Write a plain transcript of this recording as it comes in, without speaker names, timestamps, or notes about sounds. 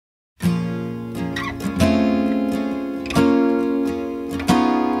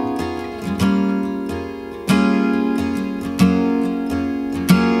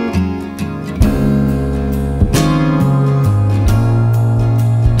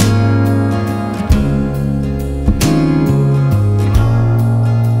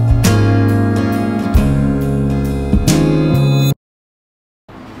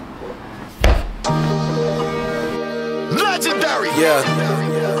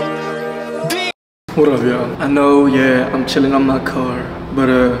What up, y'all? I know, yeah, I'm chilling on my car, but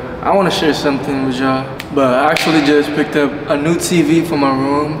I want to share something with y'all. But I actually just picked up a new TV for my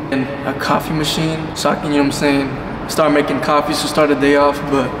room and a coffee machine, so I can, you know what I'm saying, start making coffee to start the day off.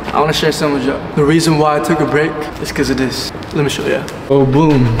 But I want to share something with y'all. The reason why I took a break is because of this. Let me show you. Oh,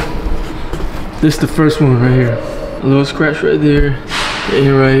 boom. This is the first one right here. A little scratch right there,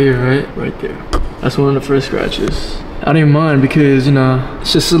 and right here, right there. That's one of the first scratches. I didn't mind because, you know,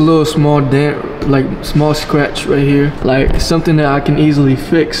 it's just a little small dent, like small scratch right here. Like something that I can easily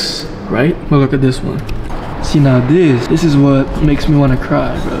fix, right? But look at this one. See, now this is what makes me want to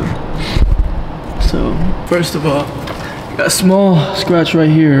cry, bro. So, first of all, got a small scratch right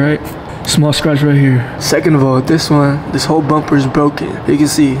here, right? Small scratch right here. Second of all, this whole bumper is broken. You can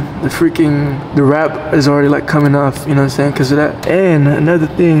see the wrap is already like coming off, you know what I'm saying, because of that. And another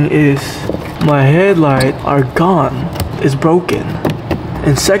thing is my headlight are gone. It's broken.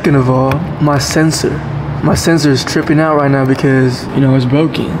 And second of all, my sensor is tripping out right now because, you know, it's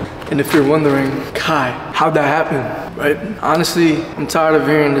broken. And if you're wondering, Kai, how'd that happen, right? Honestly, I'm tired of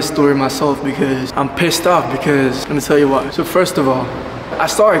hearing this story myself because I'm pissed off because, let me tell you why. So first of all, I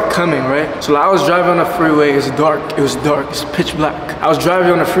saw it coming, right? So I was driving on the freeway, it's dark, it's pitch black. I was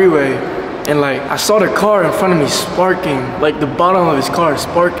driving on the freeway and like, I saw the car in front of me sparking, like the bottom of his car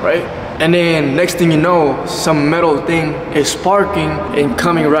sparked, right? And then next thing you know, some metal thing is sparking and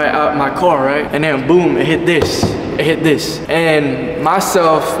coming right out my car, right? And then boom, it hit this. And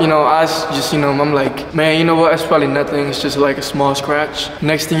myself, you know, I just, you know, I'm like, man, you know what? It's probably nothing. It's just like a small scratch.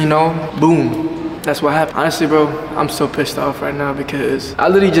 Next thing you know, boom. That's what happened. Honestly, bro, I'm so pissed off right now because I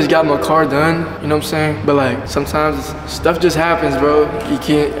literally just got my car done, you know what I'm saying? But like, sometimes stuff just happens, bro.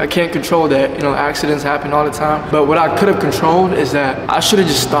 I can't control that, you know, accidents happen all the time. But what I could have controlled is that I should have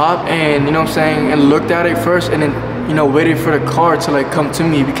just stopped and, you know what I'm saying, and looked at it first and then, you know, waited for the car to like come to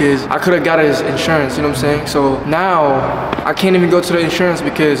me because I could have got his insurance, you know what I'm saying? So now I can't even go to the insurance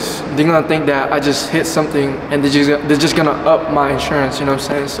because they're gonna think that I just hit something and they're just gonna up my insurance, you know what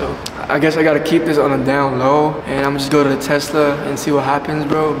I'm saying? So I guess I gotta keep this on a down low and I'm just go to the Tesla and see what happens,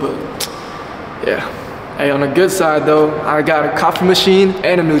 bro. But yeah. Hey, on the good side though, I got a coffee machine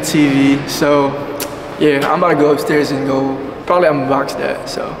and a new TV. So yeah, I'm about to go upstairs and go probably unbox that.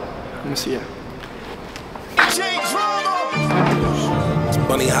 So let me see ya. It's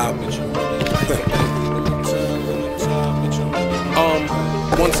Bunny Hop.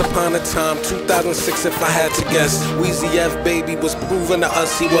 Once upon a time, 2006 if I had to guess, Weezy F baby was proving to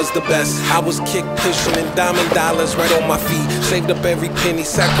us he was the best. I was kick pushing and diamond dollars right on my feet. Saved up every penny,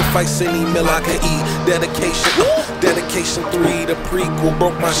 sacrificed any meal I could eat. Dedication 3, the prequel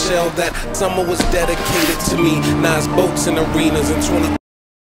broke my shell. That summer was dedicated to me. Nice boats and arenas in 20.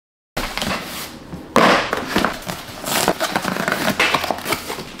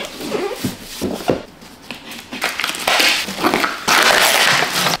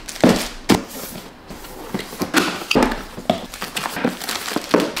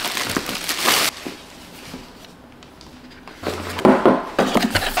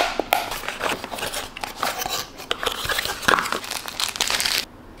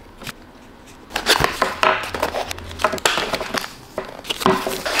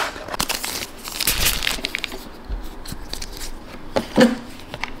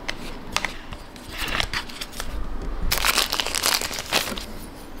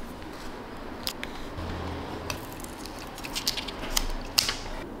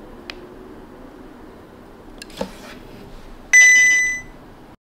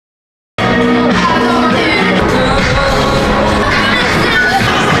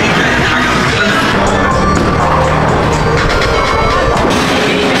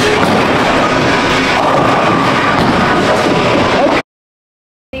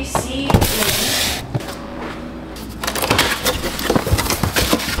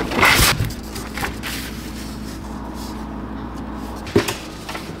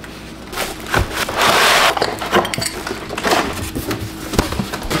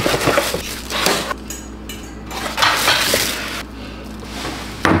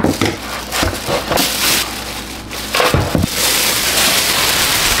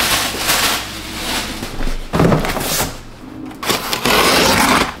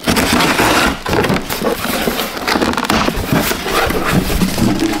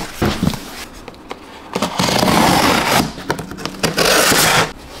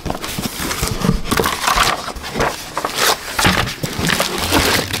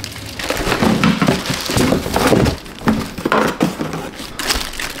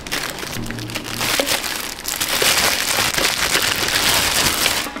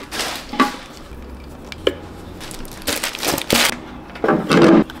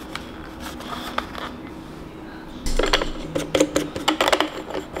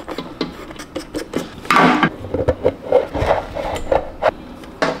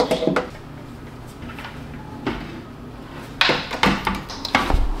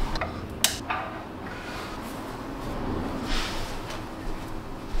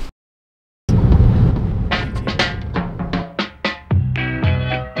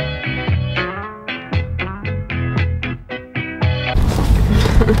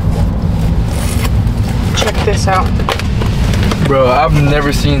 this out. Bro, I've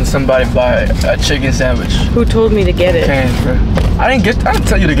never seen somebody buy a chicken sandwich. Who told me to get it? Can, bro. I didn't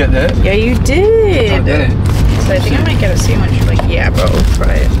tell you to get that. Yeah, you did. I didn't. So I think I might get a sandwich. Like, yeah, bro,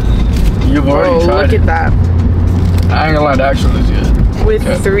 try it. You've already tried look it. at that. I ain't gonna lie, that actually looks good. With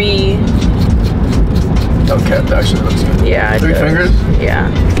Okay. 3. Okay, that actually looks good. Yeah, it 3 does. fingers? Yeah.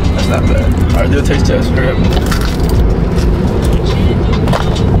 That's not bad. Alright, do a taste test. Hurry up.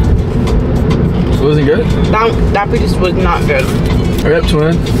 So wasn't good? That piece was not good. Hurry up,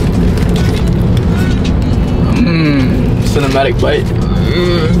 twin. Cinematic bite.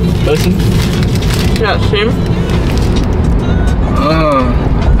 Listen. Yeah, same.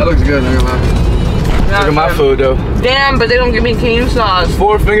 That looks good, I'm not gonna lie. Look at my food though. Damn, but they don't give me cane sauce.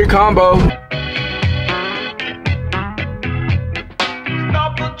 4-finger combo.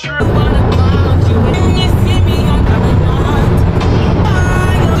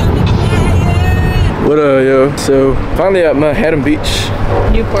 What up, yo? So finally at Manhattan Beach.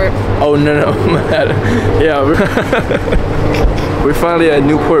 Newport. Oh no, Manhattan. Yeah, we're finally at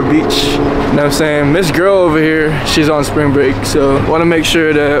Newport Beach. You know what I'm saying? Miss Girl over here, she's on spring break, so want to make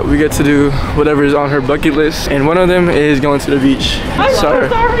sure that we get to do whatever is on her bucket list, and one of them is going to the beach. Sorry.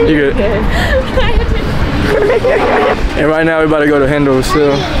 You good? And right now we're about to go to Handle,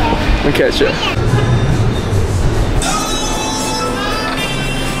 so we'll catch ya.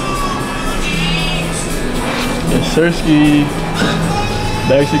 Yes, Sirski.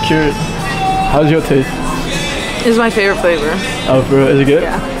 Bag secured. How's your taste? This is my favorite flavor. Oh, for real? Is it good?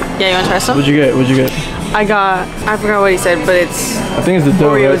 Yeah. Yeah, you want to try some? What'd you get? What'd you get? I forgot what he said, but it's I think it's the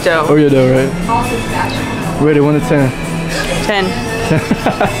dough, Oreo right? dough. Oreo dough, right? Rated 1 to 10. 10.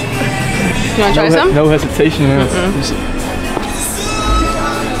 You want to try some? No hesitation.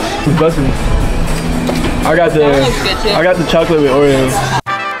 Who's busting? I got the chocolate with Oreo.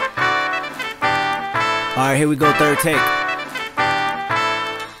 All right, here we go, third take.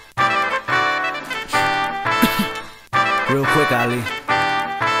 Real quick, Ali.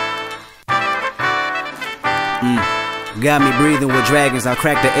 Got me breathing with dragons. I'll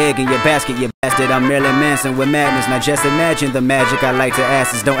crack the egg in your basket, you bastard. I'm Marilyn Manson with madness. Now just imagine the magic I like to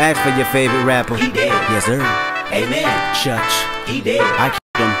ask is don't ask for your favorite rapper. He dead. Yes, sir. Amen. Church. He dead. I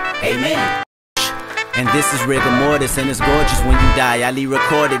killed him. Amen. And this is rigor mortis, and it's gorgeous when you die. Ali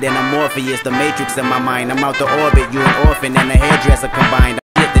recorded, and I'm Morpheus, the matrix in my mind. I'm out the orbit, you an orphan and a hairdresser combined.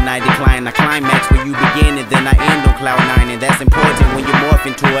 I hit, then I decline. I climax where you begin, and then I end on cloud 9. And that's important when you morph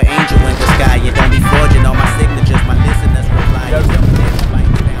into an angel in the sky. You don't be forging all my signatures, my listeners reply. You tell me that you're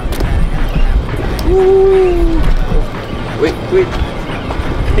lying down, Wait.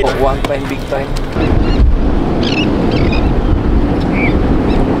 Oh, one time, big time.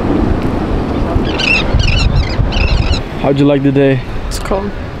 How'd you like the day? It's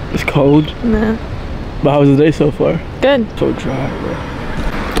cold. It's cold, Nah. but how was the day so far? Good. So dry, bro.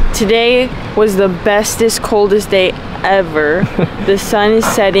 Today was the bestest, coldest day ever. The sun is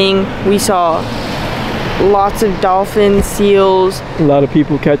setting. We saw lots of dolphins, seals, A lot of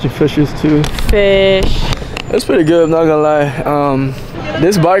people catching fishes too. fish. It's pretty good, I'm not gonna lie.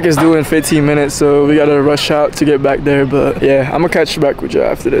 This bike is due in 15 minutes, so we gotta rush out to get back there. But yeah, I'm gonna catch back with you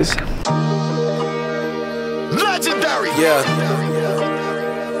after this. Legendary. Yeah.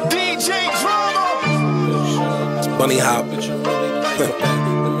 DJ Drama. It's Bunny Hop.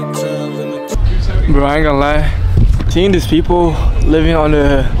 Bro, I ain't gonna lie. Seeing these people living on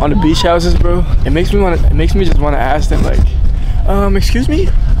the beach houses, bro, it makes me just wanna ask them like, excuse me,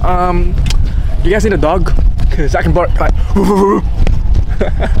 you guys need a dog? Cause I can bark like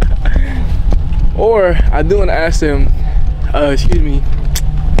or I do wanna ask them, excuse me,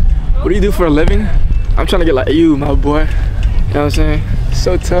 what do you do for a living? I'm trying to get like you, my boy. You know what I'm saying? It's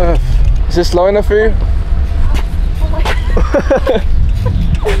so tough. Is this slow enough for you?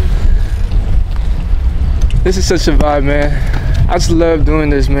 This is such a vibe, man. I just love doing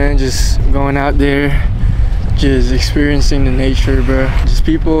this, man. Just going out there, just experiencing the nature, bro. Just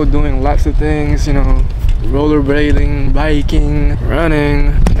people doing lots of things, you know, rollerblading, biking,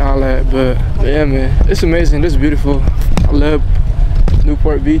 running, and all that. But yeah, man, it's amazing. It's beautiful. I love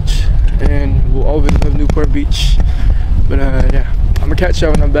Newport Beach, and we'll always love Newport Beach. But yeah, I'm gonna catch y'all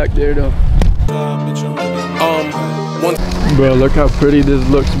when I'm back there, though. Bro, look how pretty this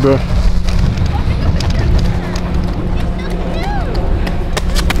looks, bro.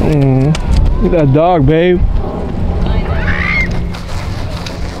 Oh, look at that dog, babe.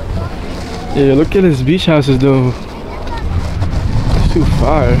 Yeah, look at his beach houses, though. It's too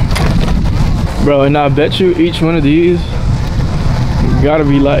fire. Bro, and I bet you each one of these gotta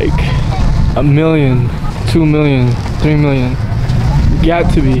be like $1 million, $2 million, $3 million.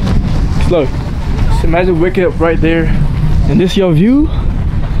 Got to be. Look, Just imagine waking up right there and this your view.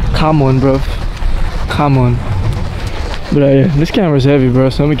 Come on, bro. Come on. But yeah, this camera's heavy, bro,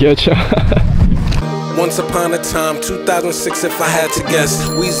 so I'm gonna get you. Once upon a time, 2006 if I had to guess,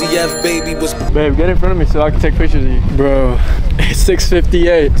 Weezy F baby was Babe, get in front of me so I can take pictures of you. Bro, it's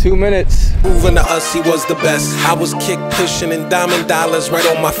 6:58, 2 minutes. proving to us he was the best. I was kick pushing and diamond dollars right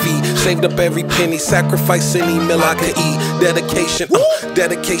on my feet. Saved up every penny, sacrificed any meal I could eat.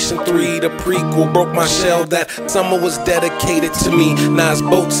 Dedication 3, the prequel. Broke my shell that summer was dedicated to me. Now it's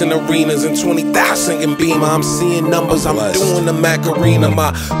boats and arenas and 20,000 in Beamer. I'm seeing numbers, I'm doing the Macarena.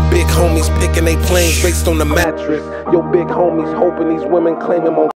 My big homies picking they planes based on the mattress. Yo, big homies hoping these women claim him on